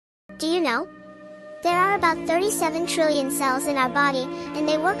Do you know? There are about 37 trillion cells in our body, and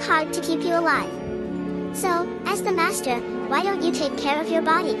they work hard to keep you alive. So, as the master, why don't you take care of your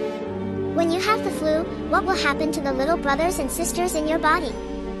body? When you have the flu, what will happen to the little brothers and sisters in your body?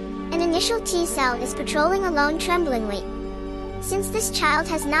 An initial T cell is patrolling alone tremblingly. Since this child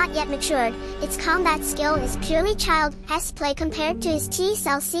has not yet matured, its combat skill is purely child's play compared to his T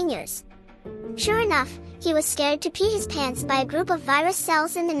cell seniors. Sure enough, he was scared to pee his pants by a group of virus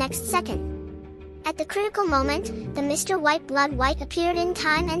cells in the next second. At the critical moment, the Mr. White Blood White appeared in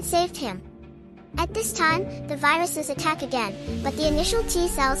time and saved him. At this time, the viruses attack again, but the initial T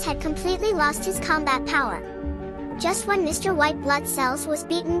cells had completely lost his combat power. Just when Mr. White Blood Cells was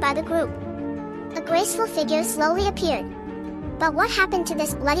beaten by the group, a graceful figure slowly appeared. But what happened to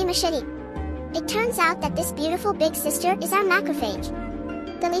this bloody machete? It turns out that this beautiful big sister is our macrophage.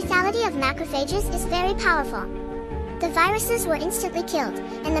 The lethality of macrophages is very powerful. The viruses were instantly killed,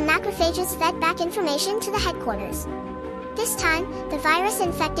 and the macrophages fed back information to the headquarters. This time, the virus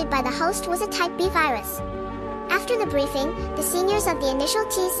infected by the host was a type B virus. After the briefing, the seniors of the initial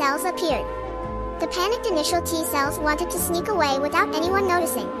T cells appeared. The panicked initial T cells wanted to sneak away without anyone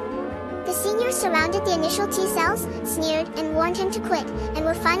noticing. The seniors surrounded the initial T cells, sneered, and warned him to quit, and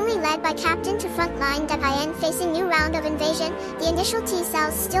were finally led by Captain to frontline.in. Facing new round of invasion, the initial T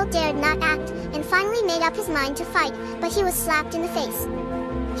cells still dared not act, and finally made up his mind to fight, but he was slapped in the face.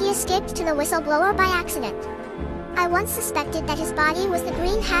 He escaped to the whistleblower by accident. I once suspected that his body was the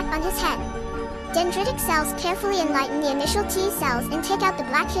green hat on his head. Dendritic cells carefully enlighten the initial T cells and take out the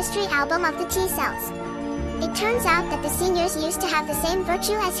Black History album of the T cells. It turns out that the seniors used to have the same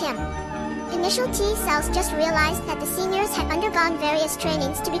virtue as him. Initial T cells just realized that the seniors had undergone various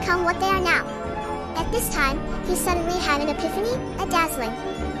trainings to become what they are now. At this time, he suddenly had an epiphany, a dazzling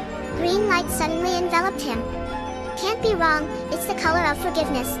green light suddenly enveloped him. Can't be wrong, it's the color of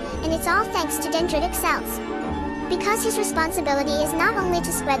forgiveness, and it's all thanks to dendritic cells. Because his responsibility is not only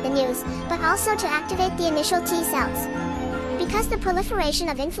to spread the news, but also to activate the initial T cells. Because the proliferation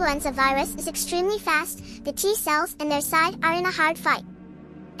of influenza virus is extremely fast, the T cells and their side are in a hard fight.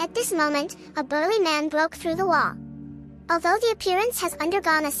 At this moment, a burly man broke through the wall. Although the appearance has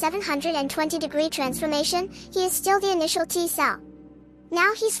undergone a 720-degree transformation, he is still the initial T cell.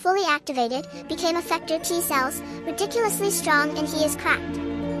 Now he's fully activated, became effector T cells, ridiculously strong, and he is cracked.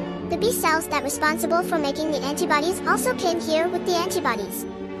 The B cells that responsible for making the antibodies also came here with the antibodies.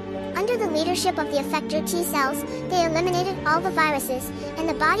 Under the leadership of the effector T cells, they eliminated all the viruses, and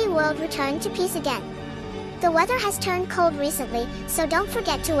the body world returned to peace again. The weather has turned cold recently, so don't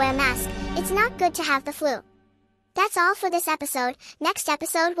forget to wear a mask. It's not good to have the flu. That's all for this episode. Next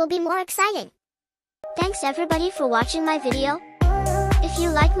episode will be more exciting. Thanks everybody for watching my video. If you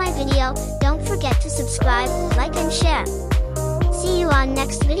like my video, don't forget to subscribe, like and share. See you on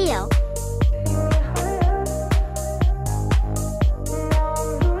next video.